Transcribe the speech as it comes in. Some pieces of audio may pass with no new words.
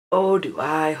Oh, do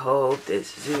I hope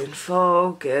this is in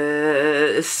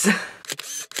focus.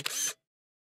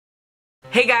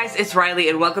 Hey guys, it's Riley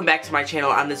and welcome back to my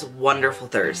channel on this wonderful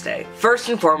Thursday. First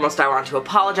and foremost, I want to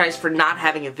apologize for not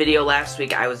having a video last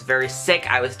week. I was very sick.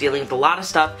 I was dealing with a lot of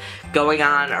stuff going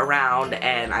on around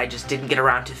and I just didn't get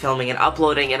around to filming and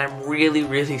uploading, and I'm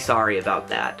really sorry about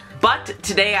that. But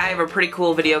today I have a pretty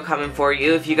cool video coming for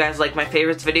you. If you guys like my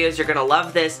favorites videos, you're gonna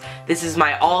love this. This is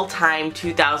my all-time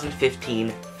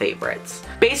 2015 favorites.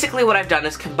 Basically what I've done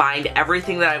is combined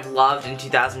everything that I've loved in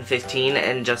 2015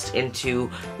 and just into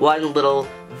one little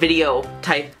video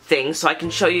type thing so I can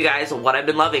show you guys what I've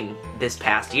been loving this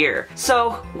past year.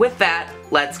 So with that,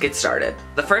 let's get started.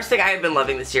 The first thing I have been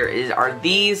loving this year are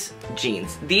these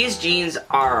jeans. These jeans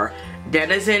are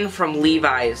Denizen from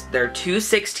Levi's. They're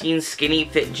 216 skinny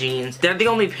fit jeans. They're the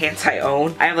only pants I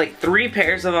own. I have like 3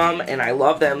 pairs of them and I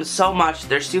love them so much.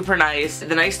 They're super nice.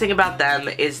 The nice thing about them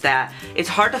is that it's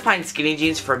hard to find skinny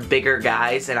jeans for bigger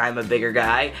guys, and I'm a bigger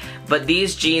guy, but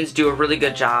these jeans do a really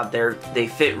good job. They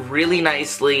fit really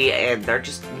nicely and they're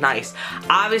just nice.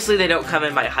 Obviously they don't come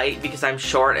in my height because I'm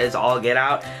short as all get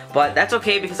out, but that's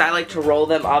okay because I like to roll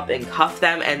them up and cuff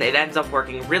them, and it ends up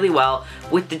working really well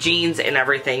with the jeans and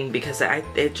everything because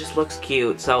it just looks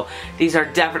cute. So these are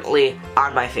definitely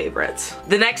on my favorites.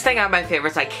 The next thing on my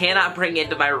favorites I cannot bring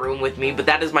into my room with me, but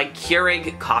that is my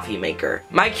Keurig coffee maker.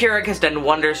 My Keurig has done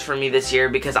wonders for me this year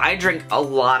because I drink a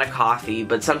lot of coffee,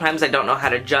 but sometimes I don't know how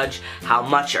to judge how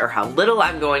much or how little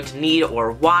I'm going to need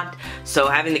or want. So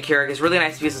having the Keurig is really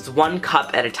nice because it's 1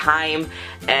 cup at a time,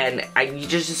 and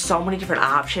there's just so many different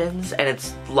options and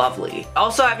it's lovely.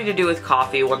 Also having to do with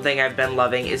coffee, one thing I've been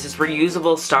loving is this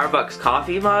reusable Starbucks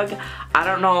coffee mug. I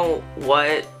don't know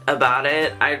what about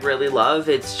it I really love.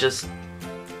 It's just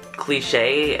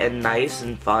cliche and nice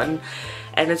and fun,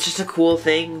 and it's just a cool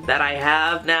thing that I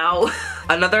have now.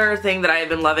 Another thing that I have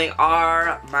been loving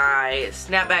are my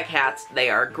snapback hats. They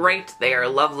are great, they are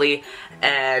lovely,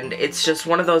 and it's just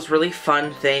one of those really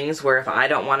fun things where if I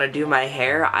don't want to do my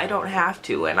hair, I don't have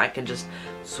to, and I can just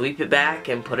sweep it back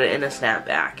and put it in a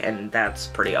snapback, and that's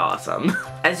pretty awesome.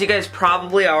 As you guys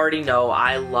probably already know,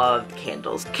 I love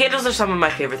candles. Candles are some of my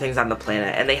favorite things on the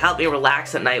planet, and they help me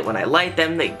relax at night when I light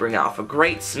them. They bring off a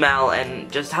great smell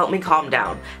and just help me calm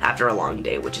down after a long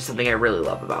day, which is something I really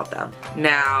love about them.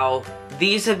 Now,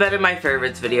 these have been in my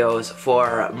favorites videos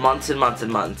for months and months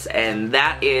and months, and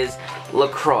that is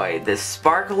LaCroix, this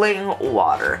sparkling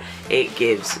water. It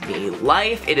gives me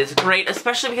life. It is great,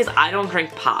 especially because I don't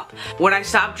drink pop. When I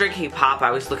stopped drinking pop,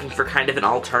 I was looking for kind of an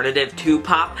alternative to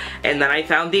pop, and then I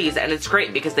found these, and it's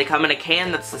great because they come in a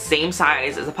can that's the same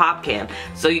size as a pop can.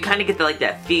 So you kind of get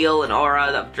that feel and aura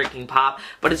of drinking pop,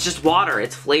 but it's just water.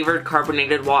 It's flavored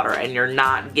carbonated water, and you're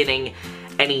not getting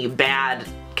any bad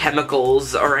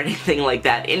chemicals or anything like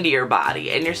that into your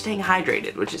body, and you're staying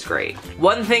hydrated, which is great.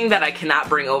 One thing that I cannot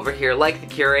bring over here like the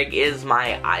Keurig is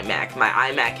my iMac. My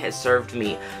iMac has served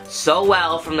me so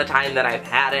well from the time that I've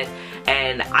had it,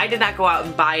 and I did not go out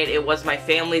and buy it. It was my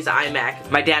family's iMac.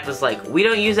 My dad was like, we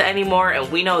don't use it anymore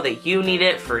and we know that you need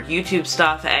it for YouTube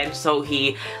stuff, and so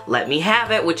he let me have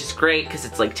it, which is great because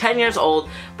it's like 10 years old,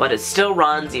 but it still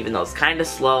runs even though it's kind of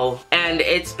slow, and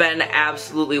it's been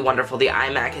absolutely wonderful. The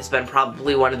iMac has been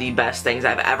probably one of the best things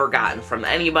I've ever gotten from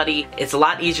anybody. It's a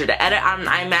lot easier to edit on an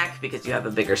iMac because you have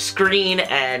a bigger screen,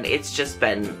 and it's just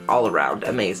been all around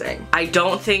amazing. I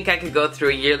don't think I could go through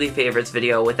a yearly favorites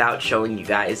video without showing you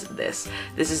guys this.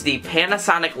 This is the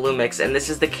Panasonic Lumix, and this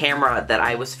is the camera that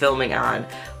I was filming on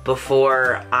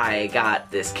before I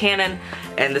got this Canon,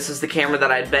 and this is the camera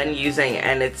that I'd been using,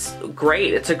 and it's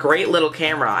great. It's a great little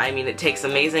camera. I mean, it takes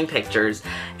amazing pictures,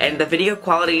 and the video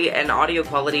quality and audio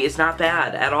quality is not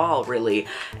bad at all, really,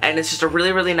 and it's just a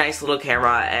really nice little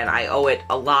camera, and I owe it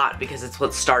a lot because it's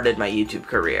what started my YouTube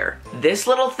career. This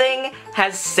little thing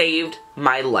has saved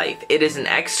my life. It is an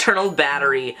external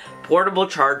battery portable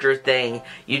charger thing.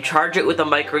 You charge it with a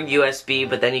micro USB,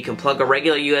 but then you can plug a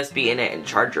regular USB in it and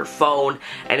charge your phone,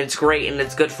 and it's great, and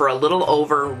it's good for a little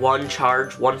over one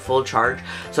full charge.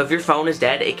 So if your phone is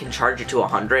dead, it can charge it to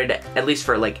 100, at least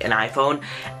for like an iPhone,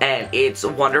 and it's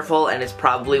wonderful, and it's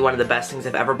probably one of the best things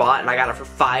I've ever bought, and I got it for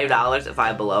 $5 at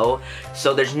Five Below,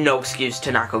 so there's no excuse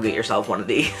to not go get yourself one of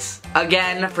these.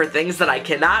 Again, for things that I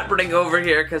cannot bring over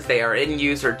here because they are in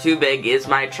use or too big is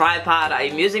my tripod. I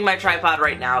am using my tripod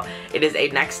right now. It is a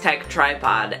NexxTech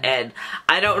Tri-Pod, and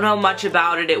I don't know much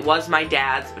about it. It was my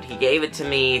dad's, but he gave it to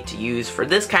me to use for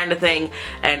this kind of thing,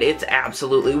 and it's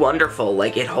absolutely wonderful.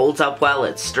 Like, it holds up well,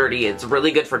 it's sturdy, it's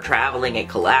really good for traveling, it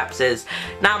collapses.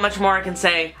 Not much more I can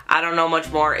say. I don't know much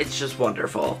more, it's just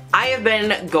wonderful. I have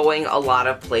been going a lot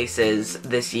of places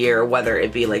this year, whether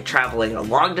it be like traveling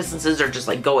long distances or just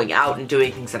like going out and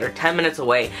doing things that are 10 minutes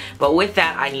away, but with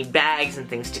that I need bags and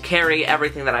things to carry,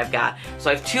 everything that I've got.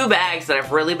 So I have two bags that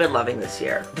I've really been loving this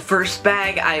year. The first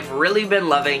bag I've really been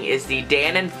loving is the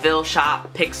Dan and Phil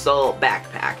Shop Pixel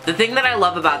backpack. The thing that I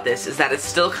love about this is that it's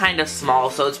still kind of small,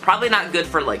 so it's probably not good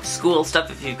for like school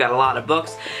stuff if you've got a lot of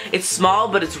books. It's small,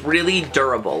 but it's really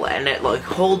durable, and it like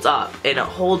holds up, and it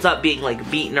holds up being like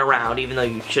beaten around, even though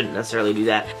you shouldn't necessarily do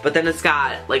that. But then it's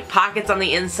got like pockets on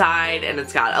the inside, and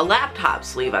it's got a laptop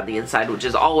sleeve on the inside, which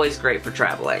is always great for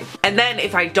traveling. And then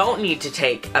if I don't need to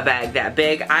take a bag that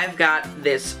big, I've got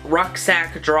this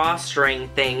rucksack drawstring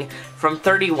thing from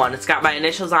 31. It's got my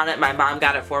initials on it. My mom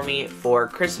got it for me for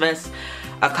Christmas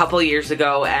a couple years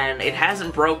ago, and it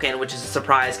hasn't broken, which is a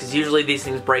surprise because usually these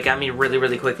things break on me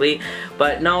really quickly.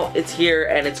 But no, it's here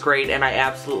and it's great, and I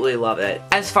absolutely love it.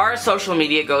 As far as social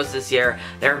media goes this year,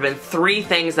 there have been three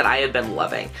things that I have been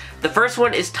loving. The first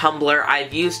one is Tumblr.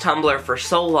 I've used Tumblr for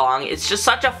so long. It's just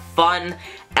such a fun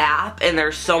app, and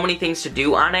there's so many things to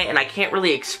do on it, and I can't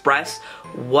really express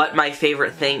what my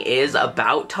favorite thing is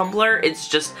about Tumblr. It's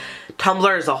just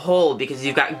Tumblr as a whole, because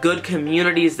you've got good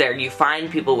communities there, you find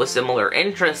people with similar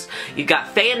interests, you've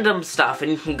got fandom stuff,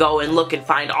 and you can go and look and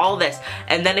find all this,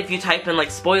 and then if you type in like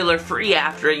spoiler free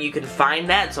after it, you can find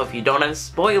that, so if you don't have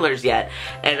spoilers yet,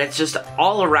 and it's just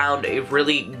all around a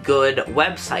really good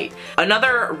website.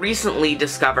 Another recently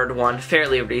discovered one,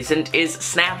 fairly recent, is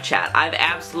Snapchat. I've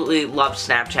absolutely loved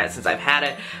Snapchat since I've had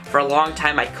it for a long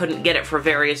time. I couldn't get it for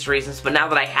various reasons, but now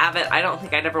that I have it, I don't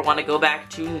think I'd ever want to go back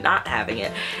to not having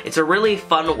it. It's a really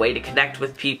fun way to connect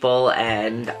with people,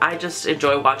 and I just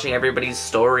enjoy watching everybody's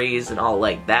stories and all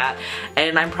like that,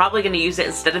 and I'm probably going to use it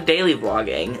instead of daily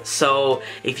vlogging. So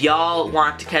if y'all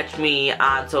want to catch me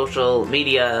on social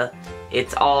media,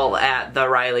 it's all at The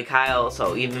Riley Kyle,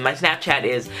 so even my Snapchat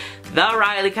is The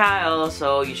Riley Kyle,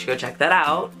 so you should go check that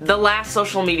out. The last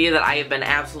social media that I have been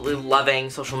absolutely loving,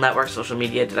 social network, social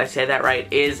media, did I say that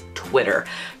right, is Twitter.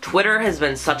 Twitter has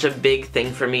been such a big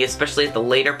thing for me, especially at the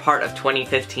later part of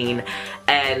 2015,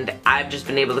 and I've just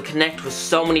been able to connect with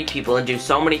so many people and do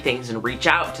so many things and reach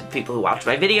out to people who watch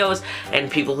my videos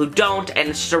and people who don't, and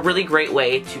it's just a really great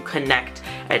way to connect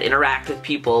and interact with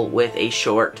people with a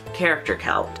short character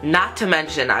count. Not to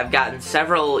mention, I've gotten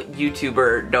several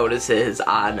YouTuber notices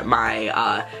on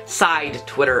my side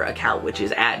Twitter account, which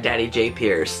is at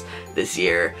DaddyJPierce this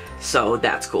year, so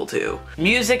that's cool too.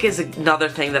 Music is another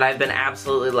thing that I've been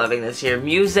absolutely loving this year.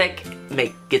 Music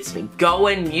gets me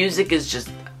going. Music is just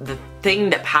the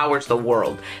thing that powers the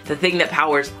world, the thing that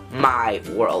powers my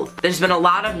world. There's been a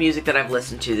lot of music that I've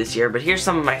listened to this year, but here's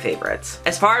some of my favorites.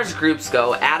 As far as groups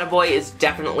go, Attaboy is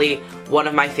definitely one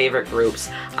of my favorite groups.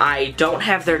 I don't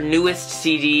have their newest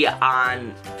CD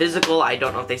on physical, I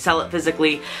don't know if they sell it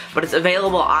physically, but it's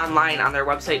available online on their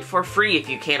website for free if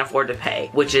you can't afford to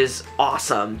pay, which is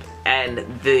awesome. And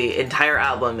the entire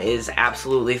album is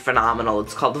absolutely phenomenal.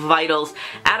 It's called Vitals.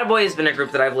 Attaboy has been a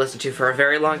group that I've listened to for a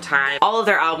very long time. All of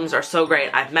their albums are so great.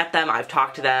 I've met them, I've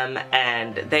talked to them,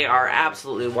 and they are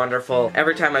absolutely wonderful.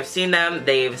 Every time I've seen them,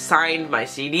 they've signed my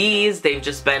CDs. They've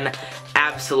just been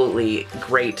absolutely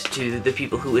great to the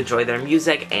people who enjoy their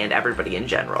music and everybody in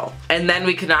general. And then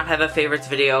we could not have a favorites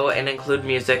video and include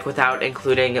music without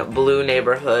including Blue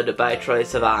Neighborhood by Troye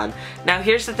Sivan. Now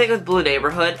here's the thing with Blue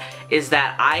Neighborhood is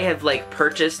that I have like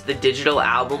purchased the digital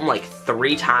album like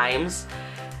 3 times,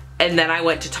 and then I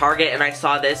went to Target and I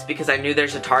saw this because I knew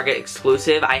there's a Target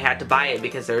exclusive. I had to buy it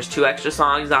because there's 2 extra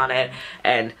songs on it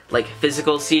and like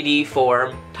physical CD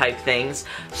form type things,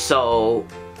 so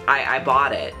I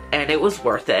bought it, and it was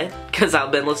worth it because I've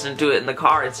been listening to it in the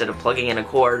car instead of plugging in a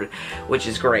cord, which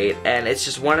is great, and it's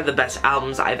just one of the best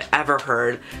albums I've ever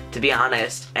heard, to be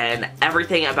honest, and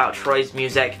everything about Troye's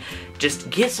music just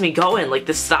gets me going. Like,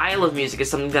 the style of music is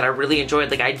something that I really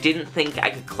enjoyed. Like, I didn't think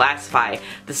I could classify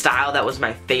the style that was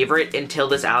my favorite until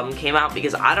this album came out,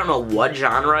 because I don't know what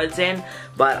genre it's in,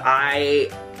 but I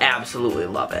absolutely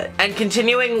love it. And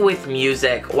continuing with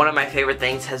music, one of my favorite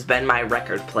things has been my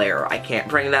record player. I can't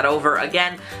bring that over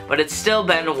again, but it's still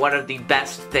been one of the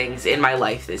best things in my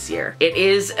life this year. It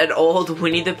is an old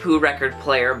Winnie the Pooh record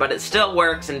player, but it still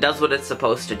works and does what it's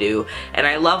supposed to do, and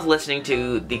I love listening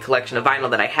to the collection of vinyl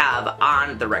that I have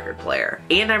on the record player.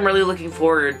 And I'm really looking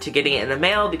forward to getting it in the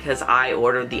mail because I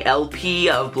ordered the LP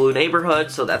of Blue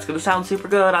Neighborhood, so that's gonna sound super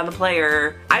good on the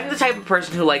player. I'm the type of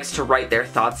person who likes to write their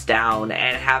thoughts down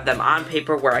and have them on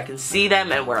paper where I can see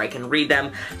them and where I can read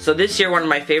them. So this year, one of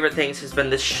my favorite things has been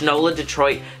this Shinola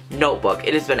Detroit notebook.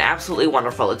 It has been absolutely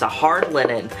wonderful. It's a hard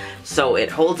linen, so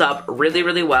it holds up really,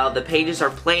 really well. The pages are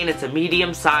plain, it's a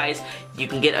medium size. You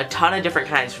can get a ton of different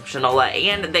kinds from Shinola,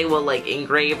 and they will like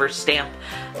engrave or stamp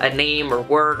a name or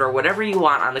word or whatever you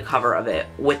want on the cover of it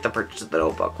with the purchase of the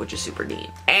notebook, which is super neat.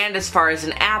 And as far as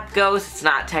an app goes, it's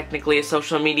not technically a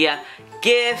social media.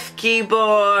 GIF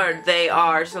Keyboard! They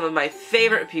are some of my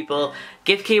favorite people.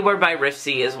 GIF Keyboard by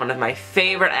Rifsy is one of my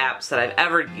favorite apps that I've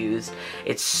ever used.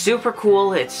 It's super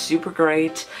cool, it's super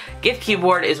great. GIF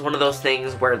Keyboard is one of those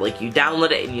things where like you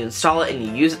download it and you install it and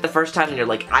you use it the first time and you're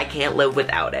like, I can't live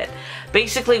without it.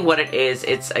 Basically what it is,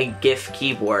 it's a GIF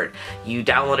keyboard. You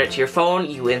download it to your phone,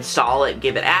 you install it,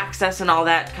 give it access and all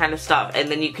that kind of stuff, and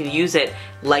then you can use it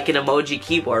like an emoji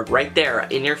keyboard right there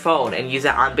in your phone and use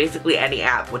it on basically any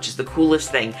app, which is the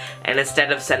coolest thing. And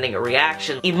instead of sending a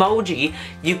reaction emoji,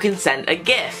 you can send a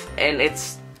GIF, and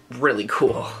it's really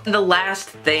cool. The last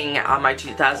thing on my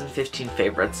 2015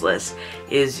 favorites list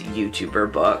is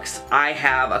YouTuber books. I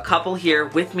have a couple here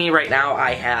with me right now.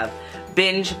 I have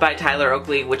Binge by Tyler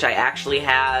Oakley, which I actually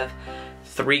have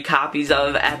 3 copies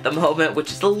of at the moment,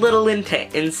 which is a little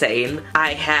insane.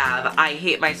 I have I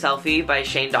Hate My Selfie by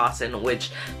Shane Dawson,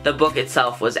 which the book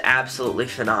itself was absolutely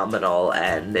phenomenal,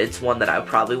 and it's one that I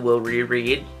probably will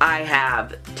reread. I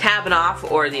have Tabbing Off,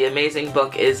 or The Amazing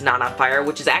Book Is Not on Fire,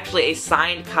 which is actually a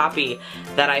signed copy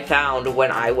that I found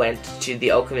when I went to the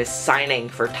Okemos signing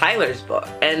for Tyler's book.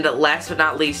 And last but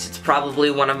not least, it's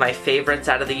probably one of my favorites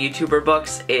out of the YouTuber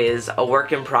books, is A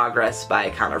Work in Progress by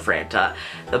Connor Franta.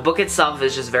 The book itself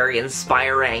is just very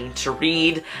inspiring to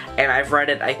read, and I've read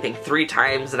it I think 3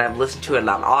 times, and I've listened to it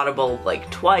on Audible like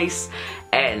twice,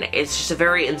 and it's just a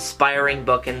very inspiring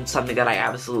book and something that I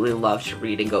absolutely love to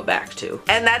read and go back to.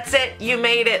 And that's it. You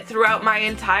made it throughout my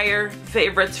entire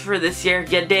favorites for this year.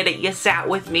 You did it. You sat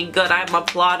with me. Good. I'm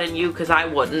applauding you because I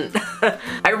wouldn't.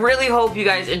 I really hope you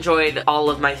guys enjoyed all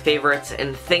of my favorites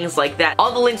and things like that.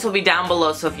 All the links will be down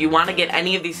below, so if you want to get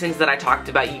any of these things that I talked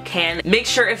about, you can. Make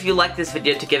sure if you like this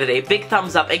video to give it a big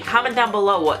thumbs up and comment down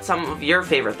below what some of your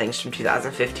favorite things from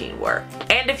 2015 were.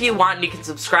 And if you want, you can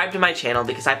subscribe to my channel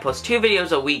because I post 2 videos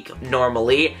a week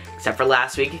normally, except for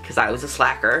last week because I was a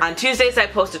slacker. On Tuesdays I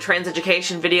post a trans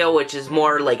education video, which is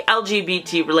more like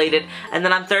LGBT related, and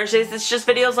then on Thursdays it's just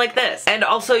videos like this. And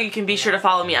also you can be sure to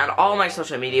follow me on all my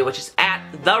social media, which is at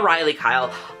The Riley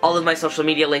Kyle. All of my social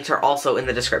media links are also in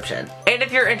the description. And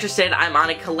if you're interested, I'm on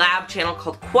a collab channel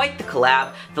called Quite the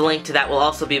Collab. The link to that will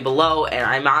also be below, and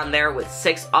I'm on there with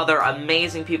 6 other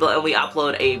amazing people, and we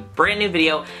upload a brand new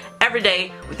video every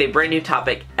day with a brand new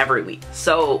topic every week.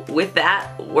 So with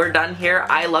that, we're done here.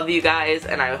 I love you guys,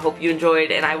 and I hope you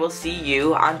enjoyed, and I will see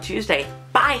you on Tuesday.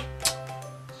 Bye!